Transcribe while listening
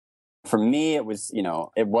for me, it was,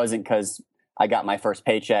 it wasn't because I got my first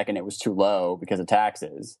paycheck and it was too low because of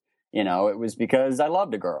taxes. It was because I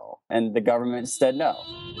loved a girl and the government said no.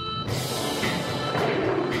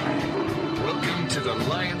 Welcome to the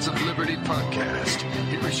Lions of Liberty podcast.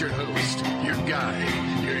 Here is your host, your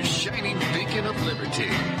guide, your shining beacon of liberty,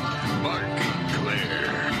 Marc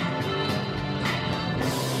Clair.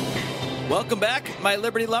 Welcome back, my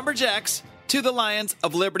Liberty Lumberjacks, to the Lions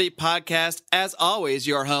of Liberty podcast. As always,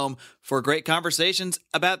 your home for great conversations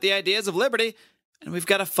about the ideas of liberty. And we've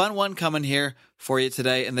got a fun one coming here for you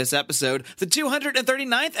today in this episode, the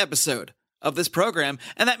 239th episode of this program.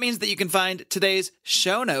 And that means that you can find today's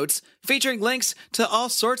show notes featuring links to all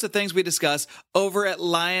sorts of things we discuss over at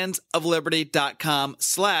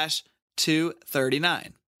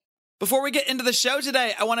lionsofliberty.com/239. Before we get into the show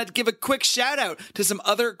today, I want to give a quick shout out to some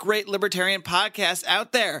other great libertarian podcasts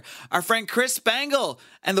out there. Our friend Chris Spangle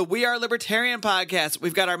and the We Are Libertarian podcast.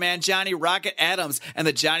 We've got our man Johnny Rocket Adams and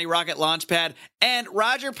the Johnny Rocket Launchpad, and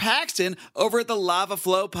Roger Paxton over at the Lava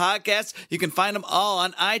Flow podcast. You can find them all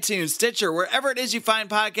on iTunes, Stitcher, wherever it is you find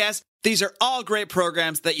podcasts. These are all great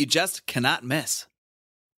programs that you just cannot miss.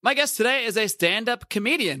 My guest today is a stand-up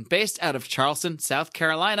comedian based out of Charleston, South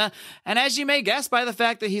Carolina, and as you may guess by the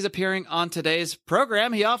fact that he's appearing on today's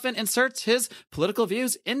program, he often inserts his political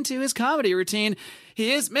views into his comedy routine.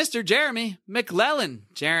 He is Mr. Jeremy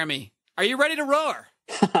McLellan. Jeremy, are you ready to roar?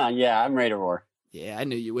 Yeah, I'm ready to roar. Yeah, I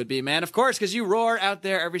knew you would be, man. Of course, because you roar out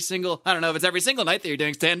there I don't know if it's every single night that you're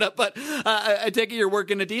doing stand-up, but I take it you're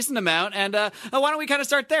working a decent amount. And why don't we kind of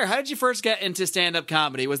start there? How did you first get into stand-up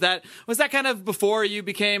comedy? Was that kind of before you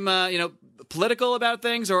became, political about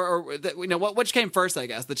things, or which came first, I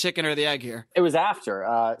guess, the chicken or the egg here? It was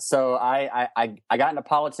after. So I got into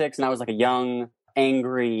politics, and I was like a young,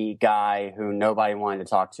 angry guy who nobody wanted to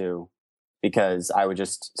talk to, because I would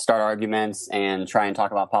just start arguments and try and talk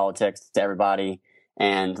about politics to everybody.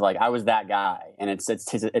 And like, I was that guy, and it's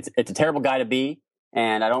a terrible guy to be.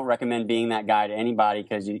 And I don't recommend being that guy to anybody,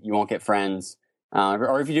 because you won't get friends.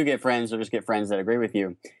 Or if you do get friends, you'll just get friends that agree with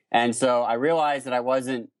you. And so I realized that I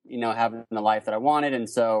wasn't, having the life that I wanted. And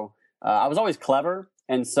so I was always clever.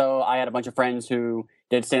 And so I had a bunch of friends who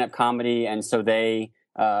did stand-up comedy. And so they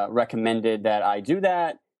recommended that I do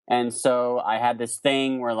that. And so I had this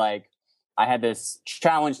thing where I had this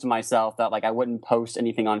challenge to myself that I wouldn't post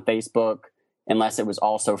anything on Facebook unless it was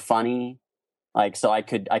also funny. So I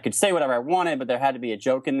could say whatever I wanted, but there had to be a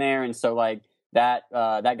joke in there. And so that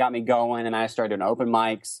got me going, and I started doing open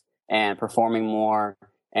mics and performing more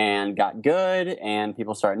and got good, and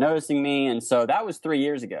people started noticing me. And so that was 3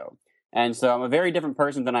 years ago. And so I'm a very different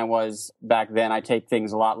person than I was back then. I take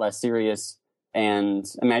things a lot less serious. And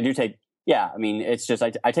I mean, it's just,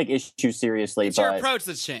 I take issues seriously. It's your approach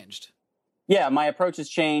that's changed. Yeah, my approach has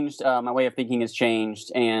changed. My way of thinking has changed,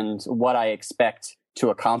 and what I expect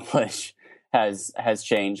to accomplish has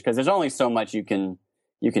changed, because there's only so much you can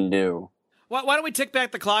do. Why don't we tick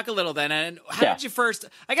back the clock a little then? And how did you first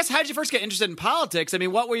get interested in politics? I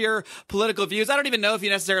mean, what were your political views? I don't even know if you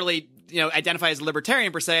necessarily identify as a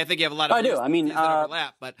libertarian per se. I think you have a lot of views, I do. I mean, that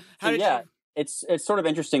overlap. But how did you? It's sort of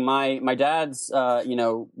interesting. My dad's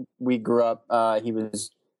we grew up. He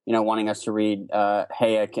was wanting us to read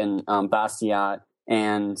Hayek and Bastiat,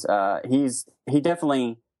 and he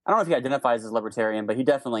definitely, I don't know if he identifies as libertarian, but he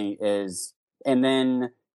definitely is. And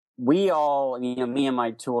then we all, me and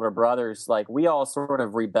my two older brothers, we all sort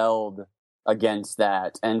of rebelled against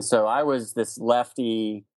that. And so I was this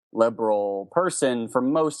lefty liberal person for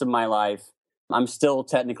most of my life. I'm still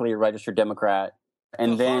technically a registered Democrat.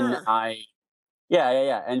 And then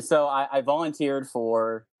And so I volunteered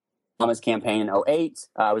for Obama's campaign in 2008.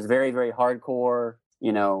 I was very, very hardcore,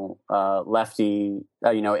 lefty.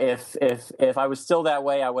 If I was still that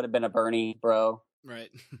way, I would have been a Bernie bro.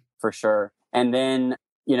 Right. For sure. And then,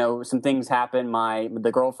 some things happened.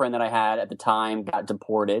 The girlfriend that I had at the time got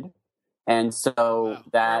deported. And so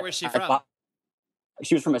where was she from?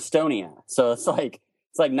 She was from Estonia. So it's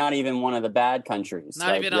not even one of the bad countries.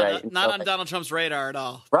 Not on Donald Trump's radar at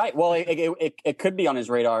all. Right. Well, it could be on his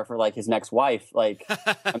radar for his next wife. That's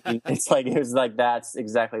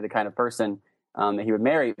exactly the kind of person that he would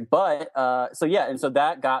marry. But and so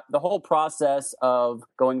that got the whole process of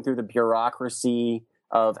going through the bureaucracy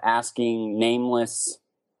of asking nameless,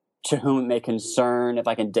 to whom it may concern, if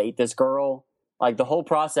I can date this girl. The whole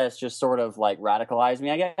process just sort of radicalized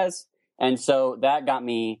me, I guess. And so that got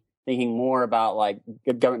me thinking more about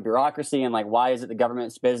government bureaucracy and why is it the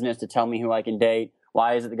government's business to tell me who I can date?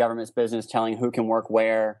 Why is it the government's business telling who can work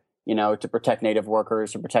where, to protect native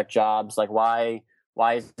workers, to protect jobs? Why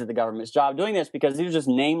is it the government's job doing this? Because these are just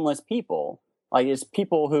nameless people Like, it's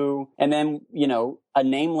people who, and then, you know, a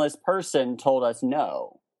nameless person told us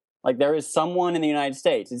no. Like, there is someone in the United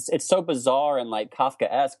States. It's so bizarre and like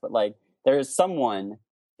Kafkaesque, but like, there is someone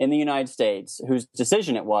in the United States whose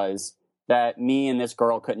decision it was that me and this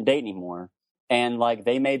girl couldn't date anymore. And like,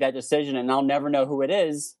 they made that decision, and I'll never know who it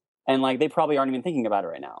is. And like, they probably aren't even thinking about it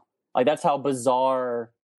right now. Like, that's how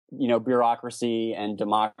bizarre, you know, bureaucracy and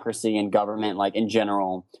democracy and government, like, in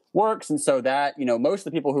general works. And so that, you know, most of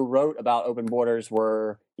the people who wrote about open borders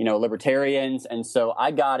were, you know, libertarians. And so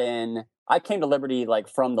I came to liberty like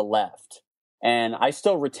from the left, and I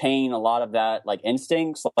still retain a lot of that, like,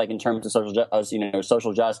 instincts, like in terms of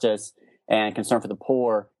social justice and concern for the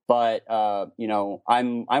poor. But, you know,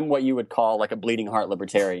 I'm what you would call like a bleeding heart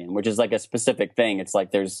libertarian, which is like a specific thing. It's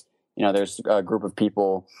like, there's a group of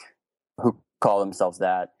people who call themselves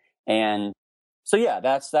that. And so, yeah,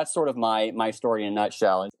 that's sort of my story in a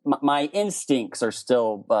nutshell. My instincts are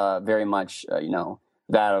still very much, you know,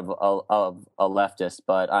 that of a leftist,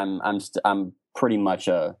 but I'm pretty much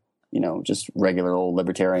a, you know, just regular old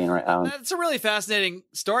libertarian right now. That's a really fascinating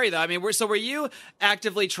story, though. I mean, were you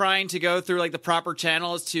actively trying to go through like the proper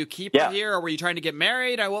channels to keep her here, or were you trying to get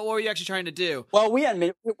married? Or what were you actually trying to do? Well, we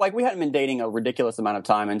hadn't been dating a ridiculous amount of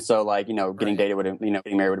time, and so getting married would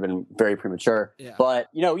have been very premature. Yeah. But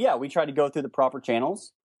we tried to go through the proper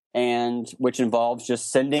channels, and which involves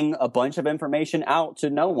just sending a bunch of information out to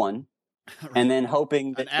no one, right. And then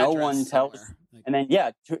hoping that no one tells, and then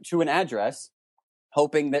to an address.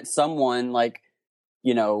 Hoping that someone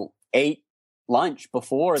ate lunch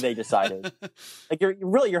before they decided. Like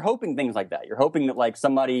you're hoping things like that. You're hoping that like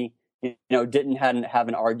somebody didn't have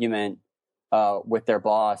an argument with their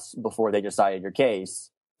boss before they decided your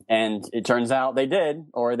case, and it turns out they did,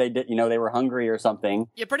 or they did. They were hungry or something.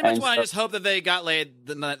 Yeah, pretty much. I just hope that they got laid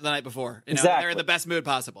the night before. Exactly. They're in the best mood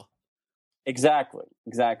possible. Exactly.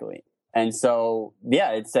 And so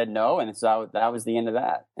it said no, and so that was the end of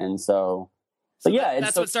that. And so.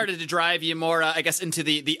 That's what started to drive you more, I guess, into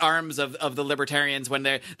the arms of the libertarians when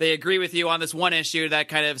they agree with you on this one issue that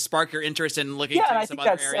kind of spark your interest in looking into some other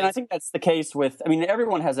areas. And I think that's the case with. I mean,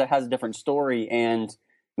 everyone has a different story, and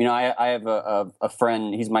I have a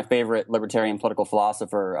friend. He's my favorite libertarian political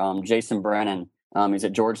philosopher, Jason Brennan. He's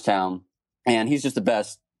at Georgetown, and he's just the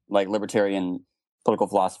best libertarian political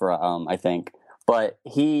philosopher, I think. But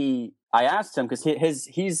I asked him because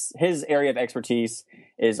his area of expertise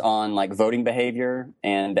is on voting behavior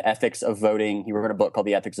and the ethics of voting. He wrote a book called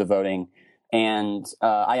The Ethics of Voting, and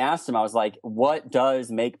I asked him, I was like, what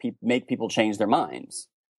does make people change their minds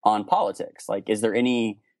on politics? Like, is there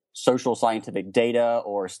any social scientific data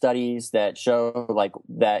or studies that show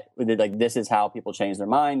that this is how people change their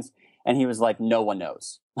minds? And he was like, no one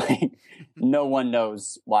knows. No one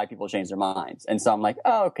knows why people change their minds. And so I'm like,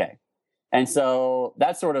 oh, okay. And so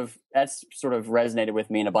that sort of resonated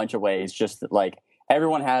with me in a bunch of ways. Just that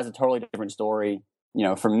everyone has a totally different story.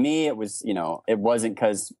 For me, it was it wasn't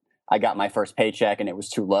because I got my first paycheck and it was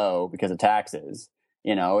too low because of taxes.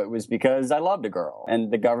 It was because I loved a girl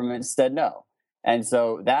and the government said no. And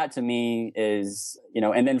so that to me is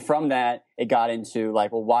and then from that it got into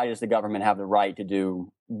well, why does the government have the right to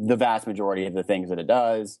do the vast majority of the things that it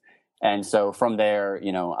does? And so from there,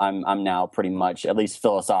 I'm now pretty much, at least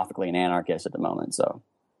philosophically, an anarchist at the moment. So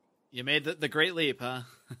you made the great leap, huh?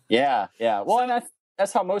 Yeah. Well, and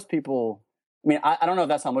that's how most people. I mean, I don't know if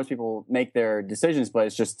that's how most people make their decisions, but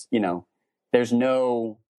it's just there's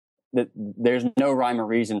no rhyme or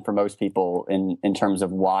reason for most people in terms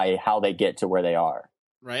of how they get to where they are.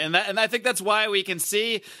 Right, and I think that's why we can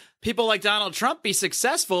see people like Donald Trump be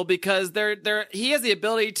successful, because he has the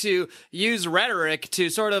ability to use rhetoric to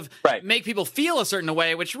sort of make people feel a certain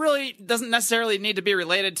way, which really doesn't necessarily need to be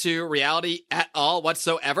related to reality at all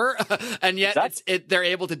whatsoever. And yet they're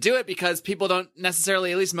able to do it because people don't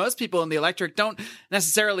necessarily, at least most people in the electorate, don't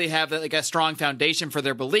necessarily have a strong foundation for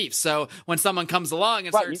their beliefs. So when someone comes along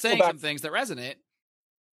and starts saying some things that resonate.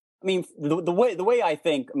 I mean, the way I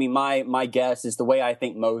think, my guess is the way I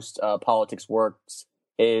think most politics works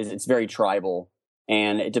is it's very tribal,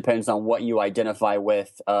 and it depends on what you identify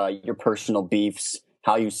with, your personal beefs,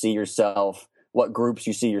 how you see yourself, what groups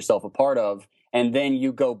you see yourself a part of, and then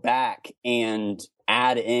you go back and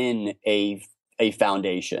add in a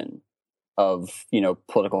foundation of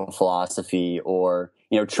political philosophy, or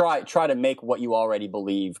try to make what you already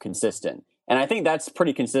believe consistent. And I think that's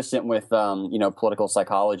pretty consistent with, political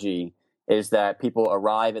psychology, is that people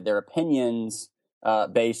arrive at their opinions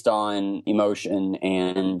based on emotion,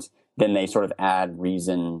 and then they sort of add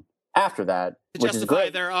reason after that, which is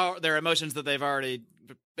great. Their emotions that they've already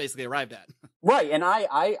basically arrived at. Right, and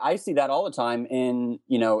I see that all the time in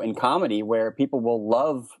comedy, where people will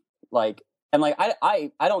love And like,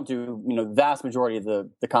 I don't do, vast majority of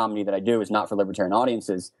the comedy that I do is not for libertarian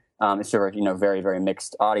audiences. It's for, very, very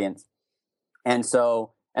mixed audience. And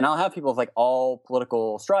so, and I'll have people of like all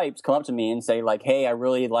political stripes come up to me and say like, hey, I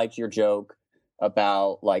really liked your joke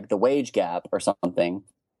about like the wage gap or something.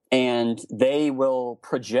 And they will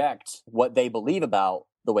project what they believe about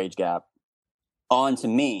the wage gap onto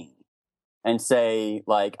me and say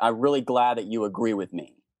like, I'm really glad that you agree with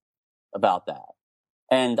me about that.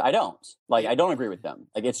 And I don't. Like, I don't agree with them.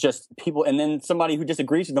 Like, it's just people, and then somebody who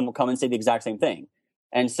disagrees with them will come and say the exact same thing.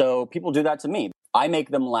 And so people do that to me. I make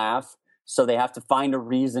them laugh, so they have to find a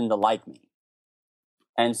reason to like me.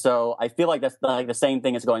 And so I feel like that's like the same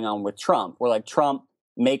thing is going on with Trump, where like Trump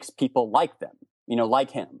makes people like them,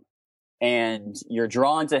 like him. And you're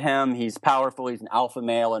drawn to him. He's powerful. He's an alpha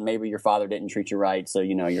male, and maybe your father didn't treat you right. So,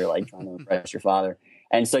 you're like trying to impress your father.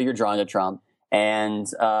 And so you're drawn to Trump. And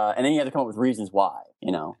then you have to come up with reasons why,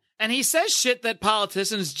 And he says shit that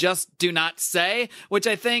politicians just do not say, which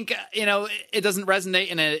I think, it doesn't resonate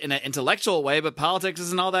in an intellectual way, but politics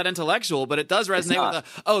isn't all that intellectual, but it does resonate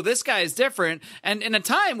with this guy is different. And in a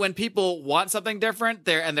time when people want something different,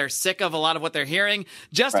 they're sick of a lot of what they're hearing,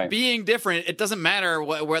 just being different, it doesn't matter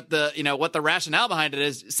what the rationale behind it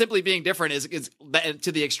is. Simply being different is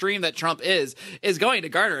to the extreme that Trump is going to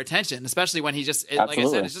garner attention, especially when he just, like I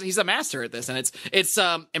said, he's a master at this. And it's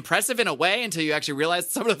impressive in a way until you actually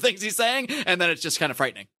realize some of the things he's saying, and then it's just kind of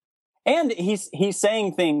frightening. And he's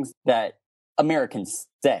saying things that Americans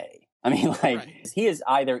say. I mean, he is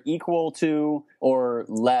either equal to or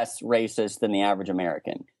less racist than the average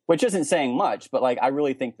American, which isn't saying much, but like I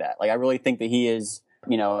really think that. Like I really think that he is,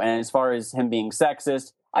 and as far as him being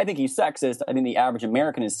sexist, I think he's sexist. I think the average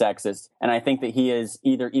American is sexist, and I think that he is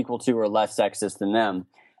either equal to or less sexist than them.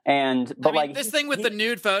 This thing with the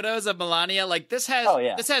nude photos of Melania, like this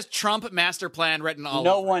has Trump master plan written all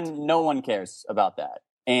over it. No one cares about that.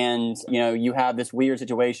 And, you have this weird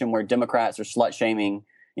situation where Democrats are slut shaming,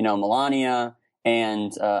 Melania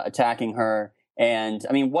and attacking her. And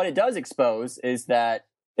I mean, what it does expose is that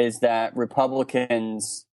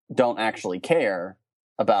Republicans don't actually care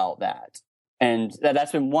about that. And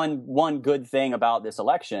that's been one good thing about this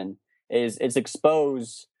election is it's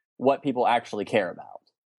exposed what people actually care about.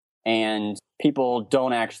 And people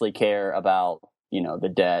don't actually care about,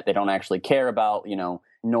 the debt. They don't actually care about,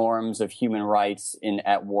 norms of human rights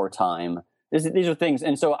at wartime. These are things.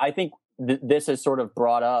 And so I think this has sort of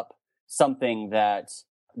brought up something that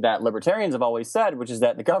libertarians have always said, which is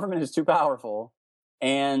that the government is too powerful.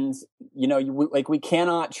 And, we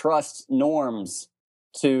cannot trust norms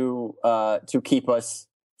to keep us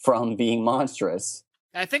from being monstrous.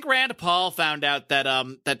 I think Rand Paul found out that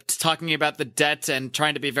that talking about the debt and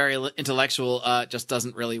trying to be very intellectual just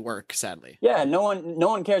doesn't really work, sadly. Yeah, no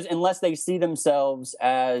one cares unless they see themselves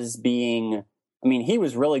as being. I mean, he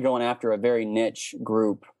was really going after a very niche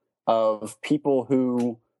group of people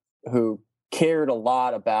who cared a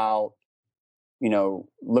lot about,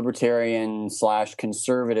 libertarian /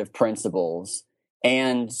 conservative principles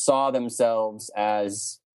and saw themselves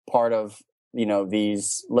as part of,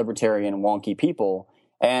 these libertarian wonky people.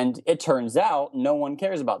 And it turns out no one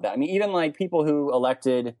cares about that. I mean, even like people who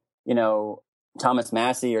elected, Thomas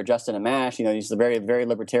Massey or Justin Amash, these very, very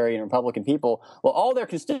libertarian Republican people, well, all their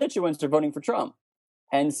constituents are voting for Trump.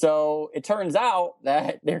 And so it turns out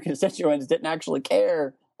that their constituents didn't actually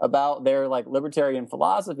care about their like libertarian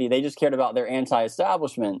philosophy. They just cared about their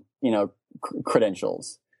anti-establishment,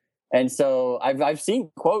 credentials. And so I've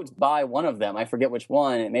seen quotes by one of them. I forget which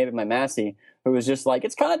one. It may have been by Massey, who was just like,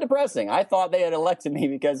 it's kind of depressing. I thought they had elected me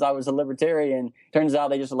because I was a libertarian. Turns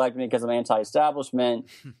out they just elected me because I'm anti-establishment.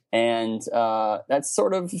 And that's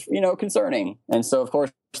sort of, concerning. And so, of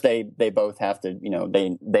course, they both have to,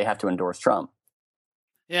 they have to endorse Trump.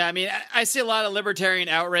 Yeah, I mean, I see a lot of libertarian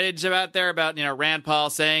outrage about Rand Paul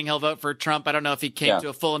saying he'll vote for Trump. I don't know if he came to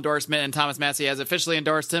a full endorsement and Thomas Massey has officially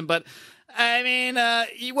endorsed him, but I mean,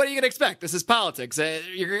 what are you going to expect? This is politics.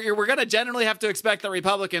 We're going to generally have to expect that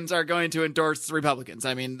Republicans are going to endorse Republicans.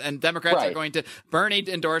 I mean, and Democrats are going to Bernie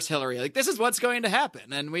endorse Hillary. Like, this is what's going to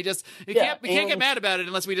happen. And we can't get mad about it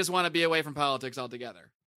unless we just want to be away from politics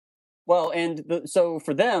altogether. Well, so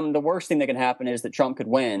for them, the worst thing that can happen is that Trump could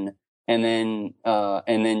win and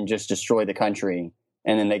then just destroy the country,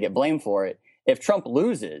 and then they get blamed for it. If Trump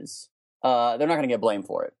loses, they're not going to get blamed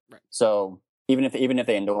for it. Right. So even if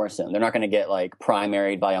they endorse him, they're not going to get like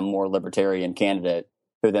primaried by a more libertarian candidate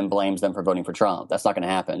who then blames them for voting for Trump. That's not going to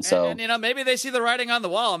happen. So, and maybe they see the writing on the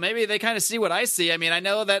wall. Maybe they kind of see what I see. I mean, I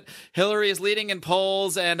know that Hillary is leading in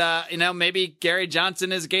polls, and maybe Gary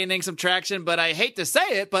Johnson is gaining some traction. But I hate to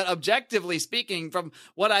say it, but objectively speaking, from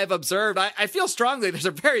what I've observed, I feel strongly there's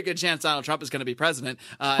a very good chance Donald Trump is going to be president.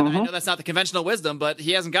 And I know that's not the conventional wisdom, but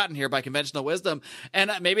he hasn't gotten here by conventional wisdom.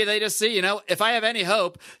 And maybe they just see, if I have any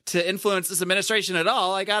hope to influence this administration at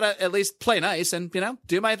all, I gotta at least play nice and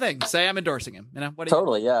do my thing. Say I'm endorsing him. What do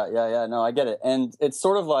you? Yeah. No, I get it. And it's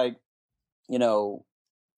sort of like,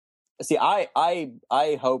 see,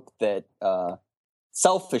 I hope that,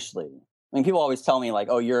 selfishly, I mean, people always tell me like,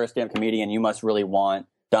 oh, you're a stand-up comedian. You must really want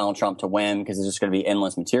Donald Trump to win because it's just going to be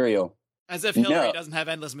endless material. As if Hillary doesn't have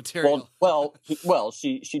endless material. Well,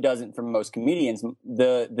 she doesn't for most comedians.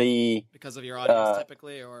 Because of your audience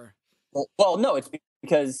typically, or? Well, no, it's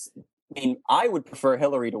because, I would prefer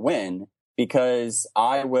Hillary to win because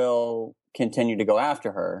I will continue to go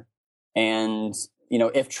after her. And,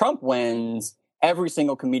 if Trump wins, every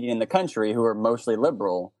single comedian in the country who are mostly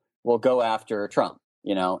liberal will go after Trump,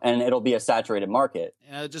 and it'll be a saturated market.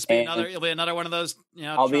 It'll just be you'll be another one of those,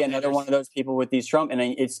 I'll be another one of those people with these Trump. And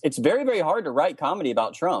it's very, very hard to write comedy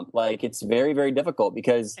about Trump. Like, it's very, very difficult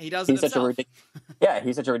because he's such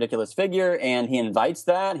he's such a ridiculous figure, and he invites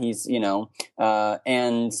that. He's,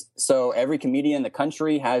 and so every comedian in the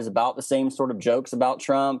country has about the same sort of jokes about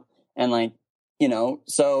Trump. And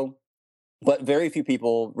but very few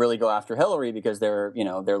people really go after Hillary because they're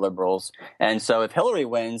liberals. And so if Hillary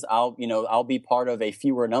wins, I'll be part of a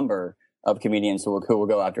fewer number of comedians who will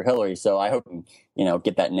go after Hillary. So I hope,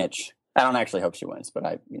 get that niche. I don't actually hope she wins, but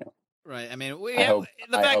right. I mean, the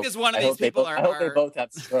fact is one of these people I hope they both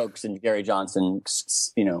have strokes and Gary Johnson,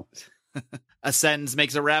 ascends,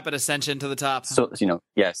 makes a rapid ascension to the top. So,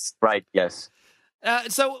 yes, right. Yes.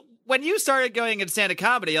 So when you started going into stand-up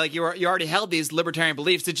comedy, like you already held these libertarian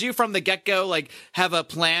beliefs, did you from the get-go have a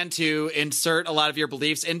plan to insert a lot of your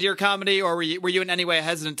beliefs into your comedy, or were you in any way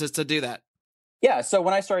hesitant to do that? Yeah, so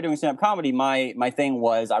when I started doing stand-up comedy, my thing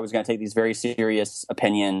was I was going to take these very serious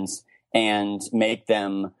opinions and make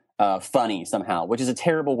them funny somehow, which is a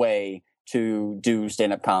terrible way to do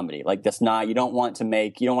stand-up comedy. Like, that's not, you don't want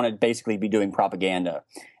to basically be doing propaganda.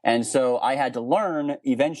 And so I had to learn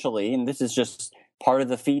eventually, and this is just part of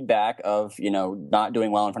the feedback of, not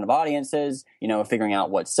doing well in front of audiences, figuring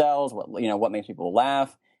out what sells, what makes people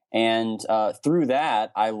laugh. And through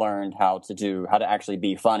that, I learned how to actually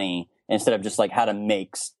be funny instead of just like how to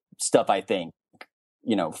make stuff I think,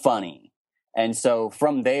 funny. And so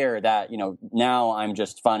from there that, now I'm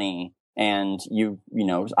just funny, and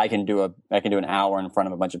I can do an hour in front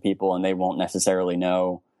of a bunch of people and they won't necessarily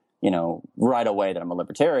know, right away that I'm a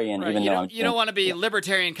libertarian, right. even though you don't want to be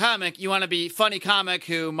libertarian comic. You want to be funny comic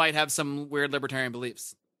who might have some weird libertarian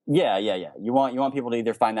beliefs. Yeah. You want people to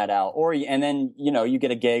either find that out, and then, you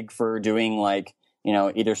get a gig for doing like,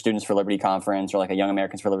 either Students for Liberty conference or like a Young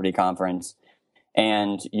Americans for Liberty conference,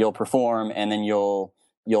 and you'll perform, and then you'll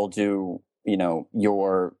do,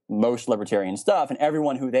 your most libertarian stuff, and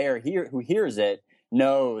everyone who hears it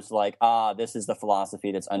knows like, this is the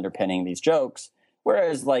philosophy that's underpinning these jokes.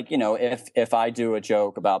 Whereas, like, if I do a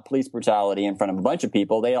joke about police brutality in front of a bunch of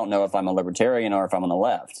people, they don't know if I'm a libertarian or if I'm on the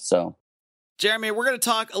left. So, Jeremy, we're going to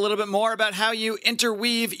talk a little bit more about how you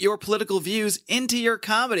interweave your political views into your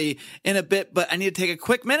comedy in a bit, but I need to take a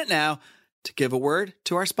quick minute now to give a word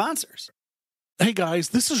to our sponsors. Hey guys,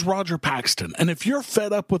 this is Roger Paxton, and if you're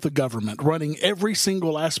fed up with the government running every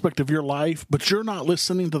single aspect of your life, but you're not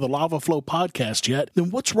listening to the Lava Flow podcast yet, then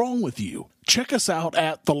what's wrong with you? Check us out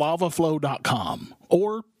at thelavaflow.com,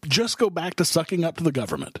 or just go back to sucking up to the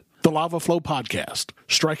government. The Lava Flow podcast,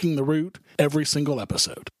 striking the root every single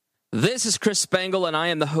episode. This is Chris Spangle, and I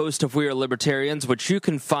am the host of We Are Libertarians, which you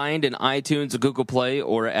can find in iTunes, Google Play,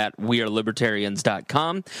 or at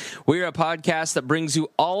wearelibertarians.com. We are a podcast that brings you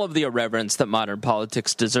all of the irreverence that modern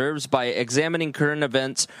politics deserves by examining current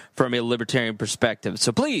events from a libertarian perspective.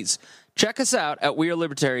 So please, check us out at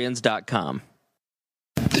wearelibertarians.com.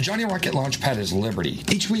 The Johnny Rocket Launchpad is liberty.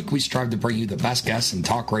 Each week we strive to bring you the best guests in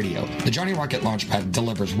talk radio. The Johnny Rocket Launchpad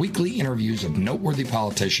delivers weekly interviews of noteworthy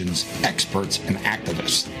politicians, experts, and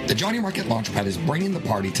activists. The Johnny Rocket Launchpad is bringing the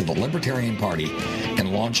party to the Libertarian Party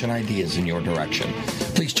and launching ideas in your direction.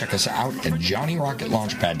 Please check us out at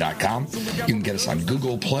JohnnyRocketLaunchpad.com. You can get us on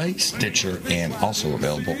Google Play, Stitcher, and also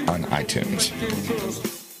available on iTunes.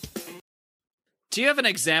 Do you have an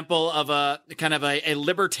example of a kind of a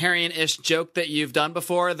libertarian-ish joke that you've done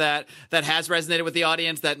before that has resonated with the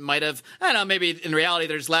audience that might have, I don't know, maybe in reality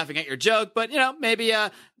they're just laughing at your joke, but, maybe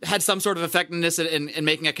had some sort of effectiveness in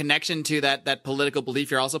making a connection to that political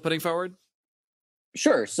belief you're also putting forward?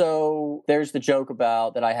 Sure. So there's the joke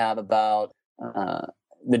that I have about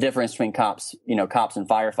the difference between cops and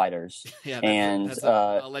firefighters. Yeah, and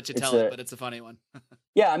I'll let you tell it, but it's a funny one.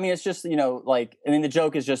 Yeah, I mean, it's just, the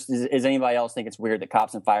joke is just, is anybody else think it's weird that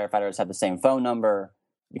cops and firefighters have the same phone number?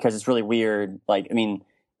 Because it's really weird.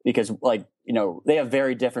 Because they have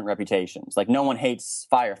very different reputations. Like, no one hates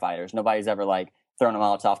firefighters. Nobody's ever thrown a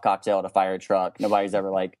Molotov cocktail at a fire truck. Nobody's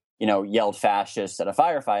ever yelled fascist at a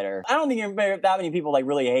firefighter. I don't think that many people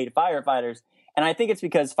really hate firefighters. And I think it's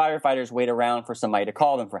because firefighters wait around for somebody to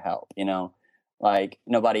call them for help,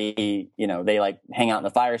 nobody, they hang out in the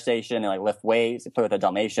fire station, they lift weights, they play with a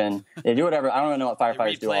Dalmatian, they do whatever. I don't know what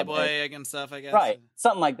firefighters do. Playboy and stuff, I guess. Right.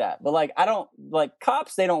 Something like that. But I don't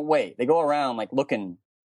cops, they don't wait. They go around looking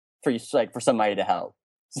for you, for somebody to help.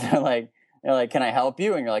 So they're like, can I help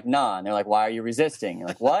you? And you're like, nah. And they're like, why are you resisting? You're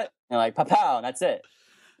like, what? And they're like, pow, and that's it.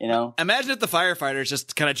 Imagine if the firefighters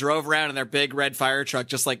just kind of drove around in their big red fire truck,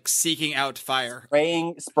 just seeking out fire,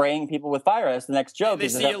 spraying people with fire. That's the next joke. They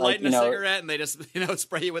see you lighting a cigarette, and they just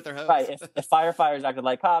spray you with their hose. Right. If firefighters acted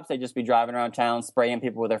like cops, they'd just be driving around town spraying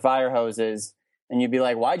people with their fire hoses, and you'd be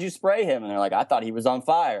like, "Why'd you spray him?" And they're like, "I thought he was on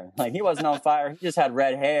fire." He wasn't on fire. He just had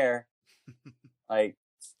red hair. It's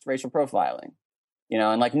racial profiling,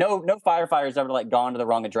 And no firefighters ever gone to the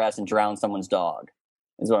wrong address and drowned someone's dog.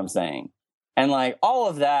 Is what I'm saying. And all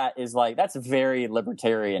of that is that's very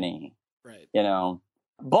libertarian-y, right?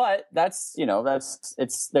 But that's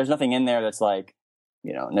there's nothing in there that's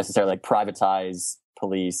necessarily privatize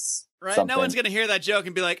police. Right. Something. No one's going to hear that joke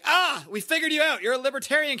and be like, we figured you out. You're a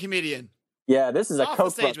libertarian comedian. Yeah, this is a Off Koch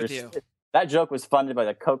the stage brothers. with you. That joke was funded by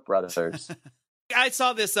the Koch brothers. I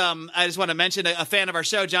saw this. I just want to mention a fan of our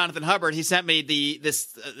show, Jonathan Hubbard. He sent me the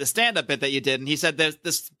stand-up bit that you did, and he said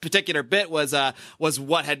this particular bit was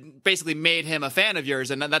what had basically made him a fan of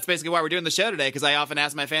yours, and that's basically why we're doing the show today. Because I often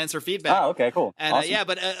ask my fans for feedback. Oh, okay, cool. And awesome.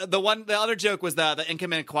 but the other joke was the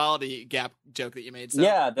income inequality gap joke that you made. So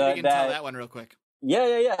yeah, you can tell that one real quick.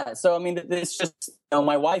 Yeah. So I mean, this just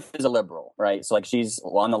my wife is a liberal, right? So she's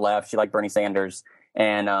on the left. She likes Bernie Sanders,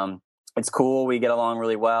 and it's cool. We get along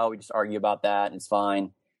really well. We just argue about that, and it's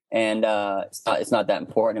fine. And it's not that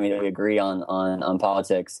important. I mean, we agree on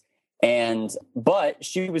politics. But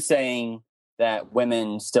she was saying that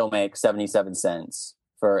women still make 77 cents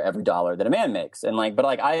for every dollar that a man makes. And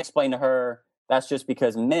I explained to her that's just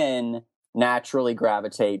because men naturally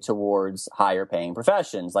gravitate towards higher paying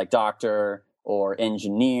professions like doctor or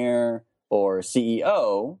engineer or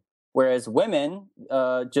CEO. Whereas women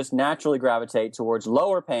just naturally gravitate towards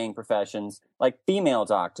lower paying professions like female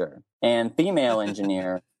doctor and female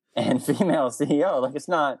engineer and female CEO. It's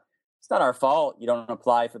not our fault you don't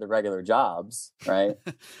apply for the regular jobs, right?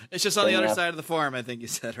 It's just on the other side of the form, I think you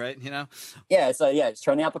said, right? Yeah, so just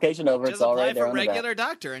turn the application over. Just it's all right there. Just apply for regular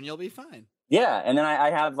doctor and you'll be fine. Yeah, and then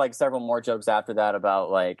I have several more jokes after that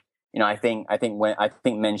about I think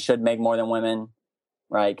men should make more than women,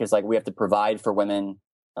 right? Because we have to provide for women.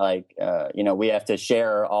 We have to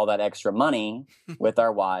share all that extra money with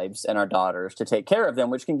our wives and our daughters to take care of them,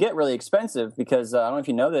 which can get really expensive because I don't know if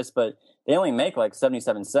you know this, but they only make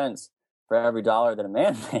 77 cents for every dollar that a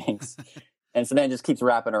man makes. And so then it just keeps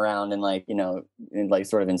wrapping around in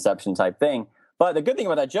sort of Inception type thing. But the good thing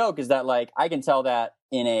about that joke is that I can tell that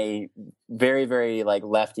in a very, very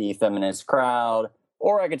lefty feminist crowd,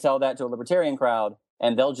 or I could tell that to a libertarian crowd,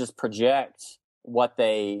 and they'll just project what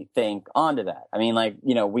they think onto that. I mean,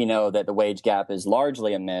 we know that the wage gap is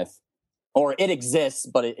largely a myth, or it exists,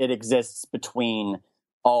 but it exists between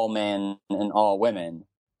all men and all women.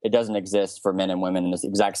 It doesn't exist for men and women in this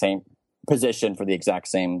exact same position for the exact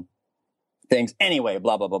same things. Anyway,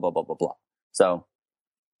 blah, blah, blah, blah, blah, blah, blah. So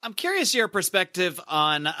I'm curious your perspective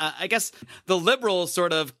on, I guess, the liberal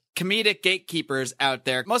sort of comedic gatekeepers out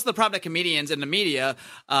there. Most of the prominent comedians in the media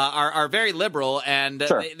are very liberal, and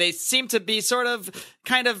sure. they seem to be sort of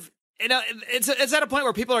kind of, it's at a point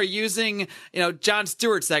where people are using, Jon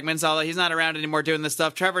Stewart segments, although he's not around anymore doing this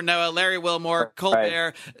stuff, Trevor Noah, Larry Wilmore,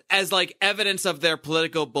 Colbert, as evidence of their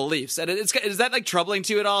political beliefs. And is that troubling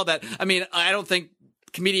to you at all? That, I mean, I don't think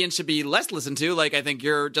comedians should be less listened to. I think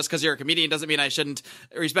just because you're a comedian doesn't mean I shouldn't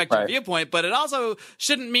respect your viewpoint, but it also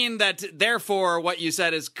shouldn't mean that therefore what you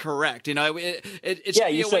said is correct. It should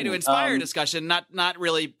be a way to inspire discussion, not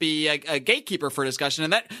really be a gatekeeper for discussion.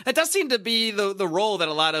 And that does seem to be the role that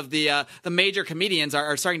a lot of the major comedians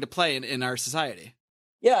are starting to play in our society.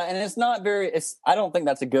 Yeah. And it's not I don't think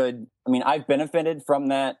that's a good, I've benefited from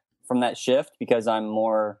that shift because I'm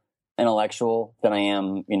more intellectual than I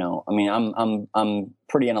am, I'm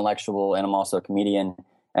pretty intellectual and I'm also a comedian.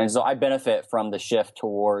 And so I benefit from the shift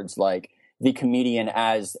towards the comedian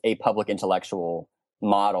as a public intellectual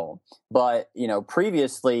model. But,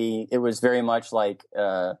 previously it was very much like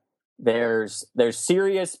there's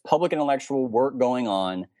serious public intellectual work going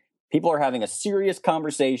on. People are having a serious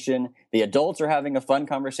conversation. The adults are having a fun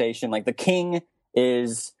conversation. Like the king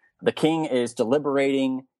is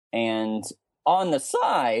deliberating, and on the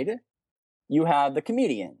side, you have the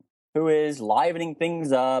comedian who is livening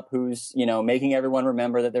things up, who's, making everyone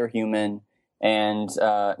remember that they're human and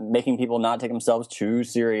making people not take themselves too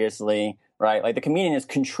seriously, right? Like the comedian is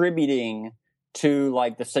contributing to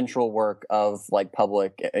like the central work of like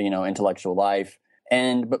public, intellectual life.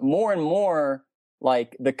 But more and more,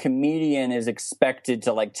 like the comedian is expected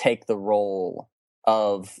to like take the role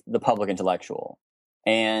of the public intellectual.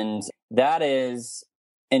 And that is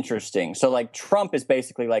interesting. So like Trump is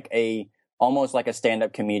basically like almost like a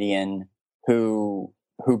stand-up comedian who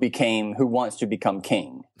wants to become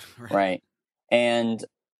king, right? And,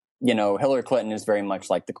 Hillary Clinton is very much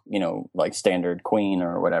like the, like standard queen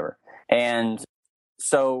or whatever. And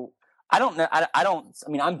so I don't know.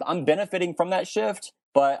 I'm benefiting from that shift,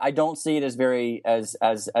 but I don't see it as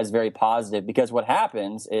very positive, because what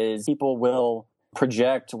happens is people will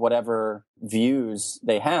project whatever views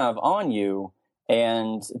they have on you,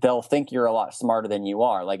 and they'll think you're a lot smarter than you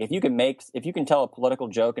are. Like if you can tell a political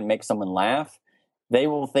joke and make someone laugh, they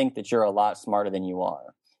will think that you're a lot smarter than you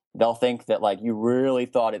are. They'll think that like you really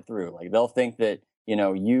thought it through. Like they'll think that,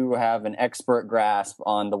 you have an expert grasp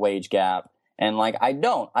on the wage gap. And like, I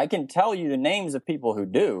don't. I can tell you the names of people who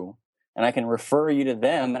do, and I can refer you to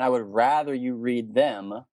them, and I would rather you read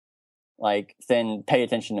them, like, than pay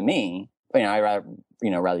attention to me. I rather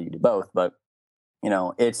you do both, but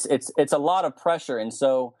it's a lot of pressure. And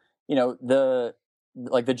so, the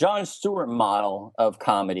Jon Stewart model of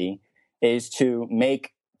comedy is to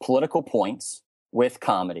make political points with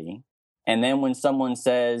comedy. And then when someone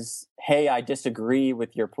says, hey, I disagree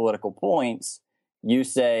with your political points, you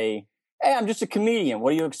say, hey, I'm just a comedian.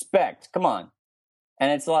 What do you expect? Come on.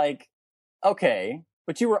 And it's like, okay,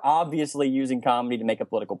 but you were obviously using comedy to make a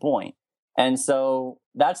political point. And so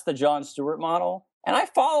that's the Jon Stewart model. And I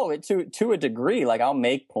follow it to a degree. Like I'll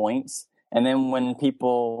make points. And then when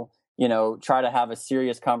people, try to have a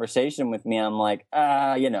serious conversation with me, I'm like,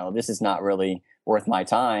 this is not really worth my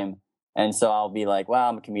time. And so I'll be like, well,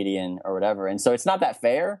 I'm a comedian or whatever. And so it's not that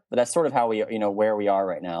fair, but that's sort of how we, where we are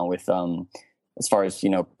right now with, as far as,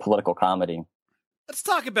 political comedy. Let's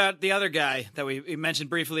talk about the other guy that we mentioned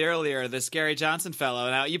briefly earlier, this Gary Johnson fellow.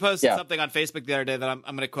 Now, you posted something on Facebook the other day that I'm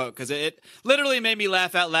going to quote, because it literally made me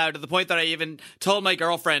laugh out loud, to the point that I even told my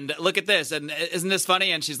girlfriend, look at this, and isn't this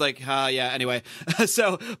funny? And she's like, yeah, anyway.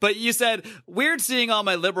 But you said, weird seeing all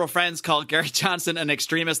my liberal friends call Gary Johnson an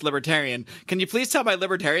extremist libertarian. Can you please tell my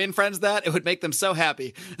libertarian friends that? It would make them so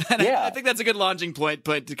happy. And I think that's a good launching point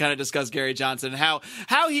to kind of discuss Gary Johnson and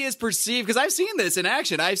how he is perceived, because I've seen this in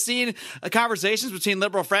action. I've seen conversations between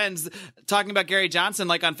liberal friends talking about Gary Johnson,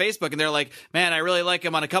 like on Facebook, and they're like, man, I really like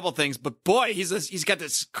him on a couple things, but boy, he's got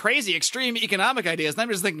this crazy extreme economic ideas. And I'm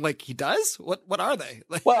just thinking, like, he does? What are they?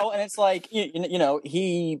 Well, and it's like, he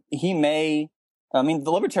may,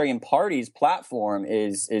 the Libertarian Party's platform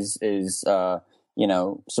is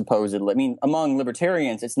supposedly, among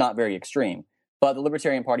libertarians, it's not very extreme, but the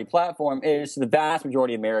Libertarian Party platform is, to the vast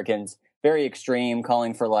majority of Americans, very extreme,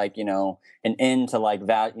 calling for like, an end to like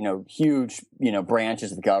that, huge,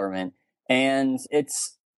 branches of the government. And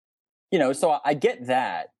it's, so I get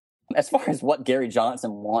that. As far as what Gary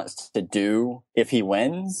Johnson wants to do if he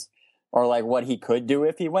wins, or like what he could do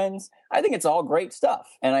if he wins, I think it's all great stuff.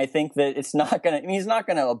 And I think that it's not going to, he's not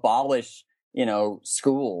going to abolish,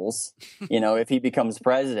 schools, if he becomes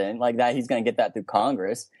president like that. He's going to get that through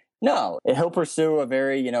Congress. No, he'll pursue a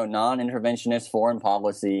very, non-interventionist foreign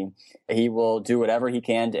policy. He will do whatever he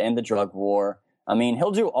can to end the drug war.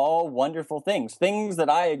 He'll do all wonderful things that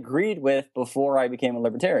I agreed with before I became a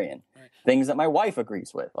libertarian, things that my wife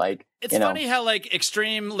agrees with. Like, it's funny how like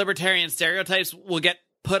extreme libertarian stereotypes will get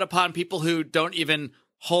put upon people who don't even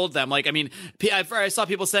hold them. Like, I saw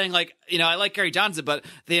people saying like, I like Gary Johnson, but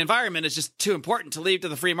the environment is just too important to leave to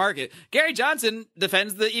the free market. Gary Johnson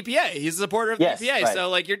defends the EPA. He's a supporter of the EPA. Right. So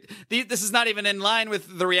like this is not even in line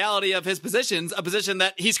with the reality of his positions, a position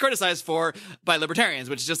that he's criticized for by libertarians,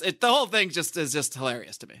 which is just, the whole thing just is just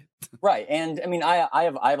hilarious to me. Right. And I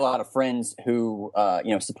have a lot of friends who,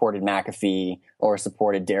 supported McAfee or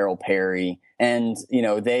supported Darryl Perry, and,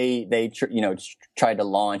 they tried to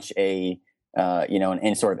launch an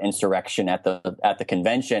sort of insurrection at the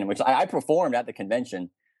convention, which I performed at the convention,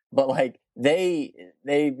 but like they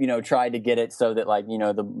tried to get it so that like,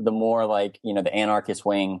 the more like, the anarchist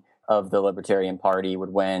wing of the Libertarian Party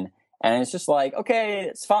would win. And it's just like, okay,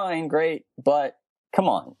 it's fine, great, but come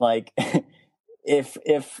on, like if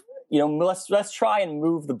let's try and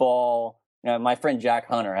move the ball. My friend Jack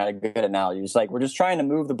Hunter had a good analogy. It's like we're just trying to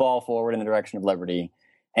move the ball forward in the direction of liberty,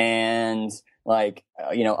 and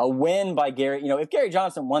a win by Gary. If Gary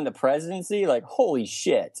Johnson won the presidency, like holy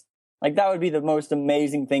shit, like that would be the most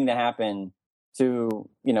amazing thing to happen to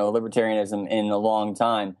libertarianism in a long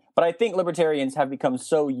time. But I think libertarians have become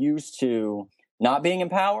so used to not being in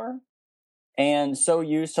power and so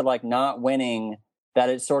used to like not winning that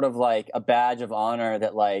it's sort of like a badge of honor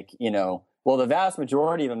that well, the vast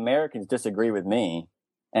majority of Americans disagree with me.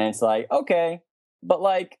 And it's like, okay, but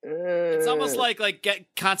like... it's almost like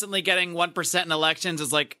constantly getting 1% in elections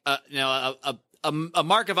is like, a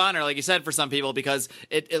mark of honor, like you said, for some people, because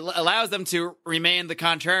it allows them to remain the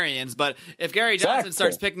contrarians. But if Gary Johnson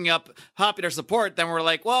starts picking up popular support, then we're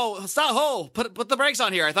like, whoa, stop, put the brakes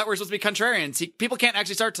on here. I thought we were supposed to be contrarians. People can't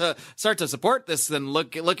actually start to support this and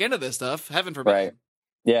look into this stuff. Heaven forbid. Right.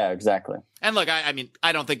 Yeah, exactly. And look, I mean,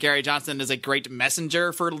 I don't think Gary Johnson is a great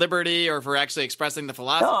messenger for liberty or for actually expressing the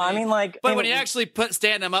philosophy. No, I mean, but when you actually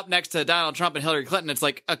stand him up next to Donald Trump and Hillary Clinton, it's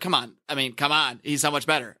like, come on. I mean, come on. He's so much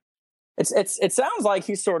better. It sounds like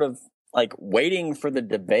he's sort of like waiting for the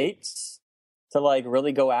debates to like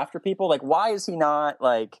really go after people. Like, why is he not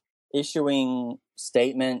like issuing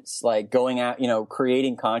statements, like going out,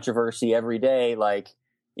 creating controversy every day?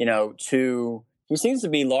 He seems to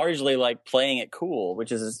be largely like playing it cool,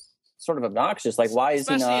 which is sort of obnoxious. Like, why is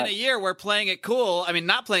he not? Especially in a year where playing it cool, I mean,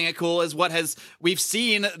 not playing it cool is what we've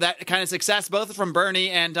seen that kind of success both from Bernie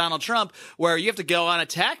and Donald Trump, where you have to go on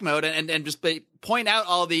attack mode and just point out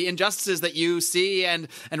all the injustices that you see and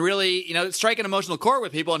really, strike an emotional chord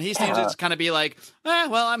with people. And he seems to just kind of be like,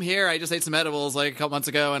 well, I'm here. I just ate some edibles like a couple months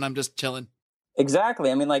ago and I'm just chilling.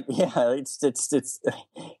 Exactly. I mean, it's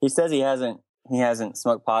he says he hasn't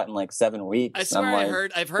smoked pot in like 7 weeks. I swear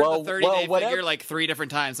I've heard the 30-day figure like 3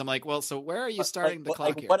 different times. I'm like, well, so where are you starting the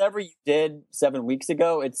clock here? Whatever you did 7 weeks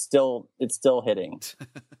ago, it's still hitting.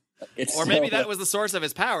 Or maybe that was the source of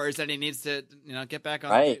his powers that he needs to, get back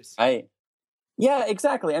on the juice. Right. Yeah,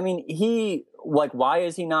 exactly. I mean, why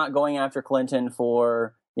is he not going after Clinton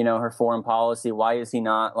for, her foreign policy? Why is he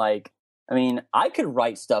not I could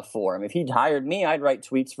write stuff for him. If he'd hired me, I'd write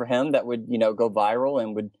tweets for him that would, go viral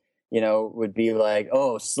and would be like,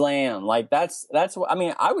 oh, slam. Like that's what,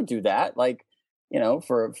 I would do that, for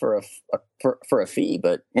a fee,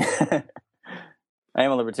 but I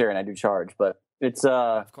am a libertarian. I do charge, but it's,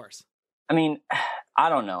 of course. I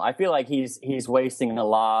don't know. I feel like he's wasting a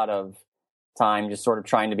lot of time just sort of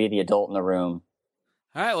trying to be the adult in the room.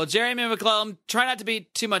 All right, well, Jeremy McLellan, try not to be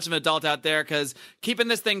too much of an adult out there, because keeping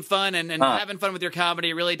this thing fun and having fun with your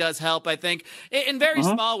comedy really does help, I think. In very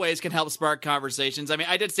small ways can help spark conversations. I mean,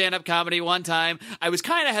 I did stand-up comedy one time. I was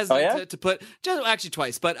kind of hesitant to put, actually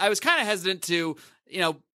twice, but I was kind of hesitant to,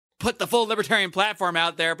 put the full libertarian platform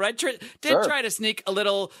out there, but I did try to sneak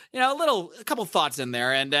a couple thoughts in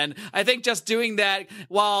there. And then I think just doing that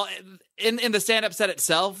while in the stand-up set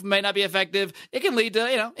itself may not be effective, it can lead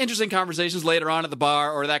to, interesting conversations later on at the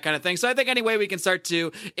bar or that kind of thing. So I think any way we can start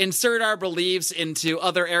to insert our beliefs into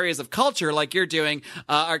other areas of culture like you're doing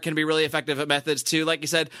can be really effective methods to, like you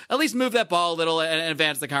said, at least move that ball a little and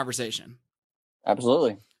advance the conversation.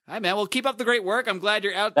 Absolutely. All right, man. Well, keep up the great work. I'm glad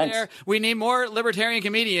you're out Thanks. there. We need more libertarian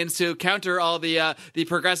comedians to counter all the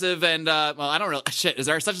progressive and I don't know. Shit, is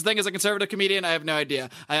there such a thing as a conservative comedian? I have no idea.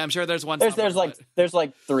 I'm sure there's one. There's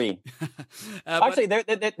like 3. Actually,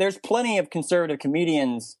 there's plenty of conservative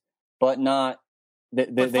comedians, but not.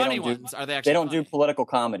 They funny don't ones. Are they actually? They don't funny? do political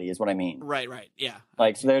comedy, is what I mean. Right. Yeah.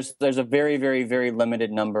 So there's a very, very, very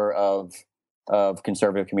limited number of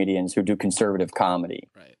conservative comedians who do conservative comedy.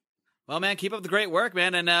 Right. Well, man, keep up the great work,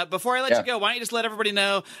 man. And before I let you go, why don't you just let everybody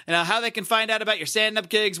know how they can find out about your stand-up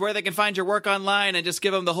gigs, where they can find your work online, and just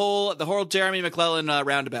give them the whole Jeremy McLellan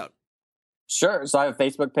roundabout. Sure. So I have a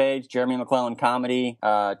Facebook page, Jeremy McLellan Comedy,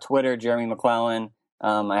 Twitter, Jeremy McLellan.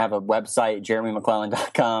 I have a website,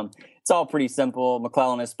 jeremymclellan.com. It's all pretty simple.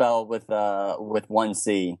 McLellan is spelled with 1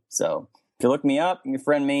 C. So if you look me up, you can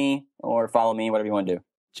friend me or follow me, whatever you want to do.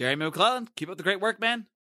 Jeremy McLellan, keep up the great work, man.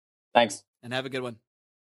 Thanks. And have a good one.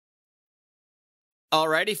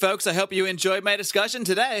 Alrighty, folks, I hope you enjoyed my discussion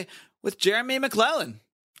today with Jeremy McLellan.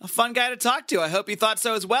 A fun guy to talk to. I hope you thought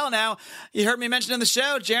so as well. Now, you heard me mention in the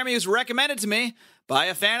show, Jeremy was recommended to me by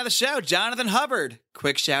a fan of the show, Jonathan Hubbard.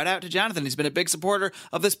 Quick shout out to Jonathan. He's been a big supporter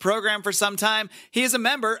of this program for some time. He is a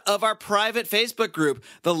member of our private Facebook group,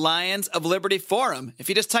 the Lions of Liberty Forum. If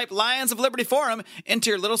you just type Lions of Liberty Forum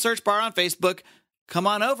into your little search bar on Facebook, come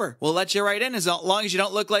on over. We'll let you right in as long as you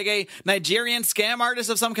don't look like a Nigerian scam artist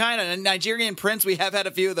of some kind. And a Nigerian prince, we have had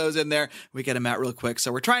a few of those in there. We get them out real quick.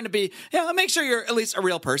 So we're trying to be, make sure you're at least a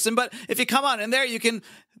real person. But if you come on in there, you can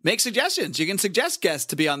make suggestions. You can suggest guests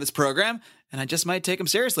to be on this program. And I just might take them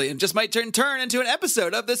seriously and just might turn into an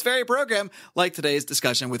episode of this very program like today's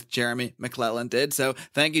discussion with Jeremy McLellan did. So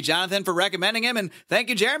thank you, Jonathan, for recommending him. And thank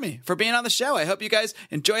you, Jeremy, for being on the show. I hope you guys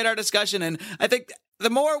enjoyed our discussion. And I think the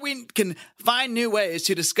more we can find new ways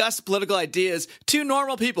to discuss political ideas to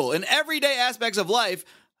normal people in everyday aspects of life,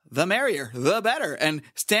 the merrier, the better. And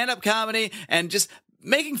stand-up comedy and just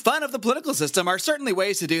making fun of the political system are certainly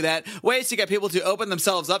ways to do that, ways to get people to open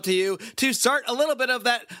themselves up to you, to start a little bit of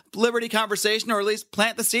that liberty conversation, or at least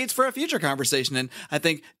plant the seeds for a future conversation. And I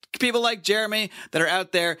think people like Jeremy that are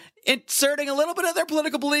out there inserting a little bit of their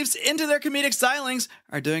political beliefs into their comedic stylings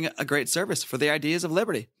are doing a great service for the ideas of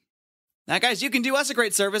liberty. Now, guys, you can do us a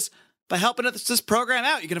great service by helping this program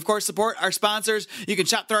out. You can, of course, support our sponsors. You can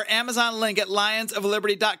shop through our Amazon link at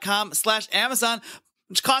lionsofliberty.com/Amazon.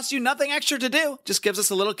 Which costs you nothing extra to do. Just gives us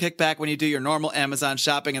a little kickback when you do your normal Amazon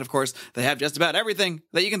shopping. And of course, they have just about everything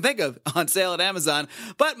that you can think of on sale at Amazon.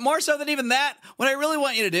 But more so than even that, what I really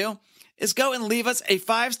want you to do is go and leave us a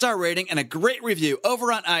 5-star rating and a great review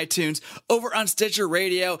over on iTunes, over on Stitcher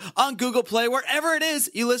Radio, on Google Play, wherever it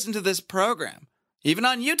is you listen to this program. Even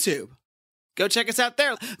on YouTube. Go check us out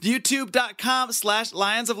there.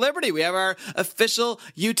 YouTube.com/Lions of Liberty. We have our official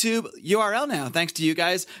YouTube URL now, thanks to you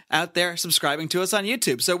guys out there subscribing to us on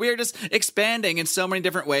YouTube. So we are just expanding in so many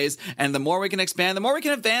different ways. And the more we can expand, the more we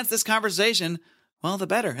can advance this conversation, well, the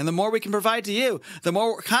better. And the more we can provide to you, the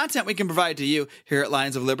more content we can provide to you here at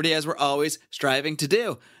Lions of Liberty, as we're always striving to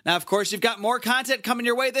do. Now, of course, you've got more content coming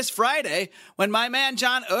your way this Friday when my man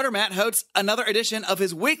John Odermatt hosts another edition of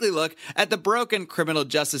his weekly look at the broken criminal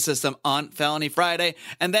justice system on Felony Friday.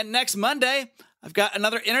 And then next Monday, I've got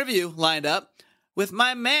another interview lined up with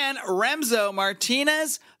my man Remzo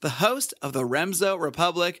Martinez, the host of the Remzo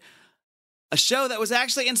Republic, a show that was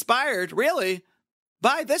actually inspired, really,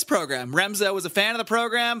 by this program. Remzo was a fan of the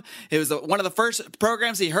program. It was one of the first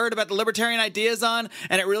programs he heard about the libertarian ideas on,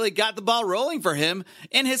 and it really got the ball rolling for him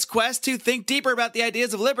in his quest to think deeper about the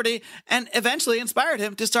ideas of liberty, and eventually inspired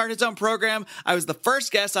him to start his own program. I was the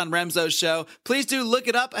first guest on Remzo's show. Please do look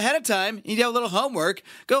it up ahead of time. You do a little homework.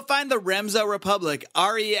 Go find the Remzo Republic.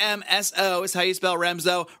 REMSO is how you spell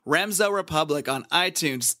Remzo. Remzo Republic on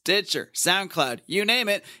iTunes, Stitcher, SoundCloud, you name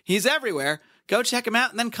it. He's everywhere. Go check him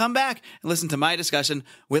out and then come back and listen to my discussion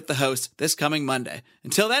with the host this coming Monday.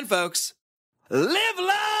 Until then, folks, live long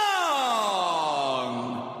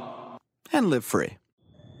and live free.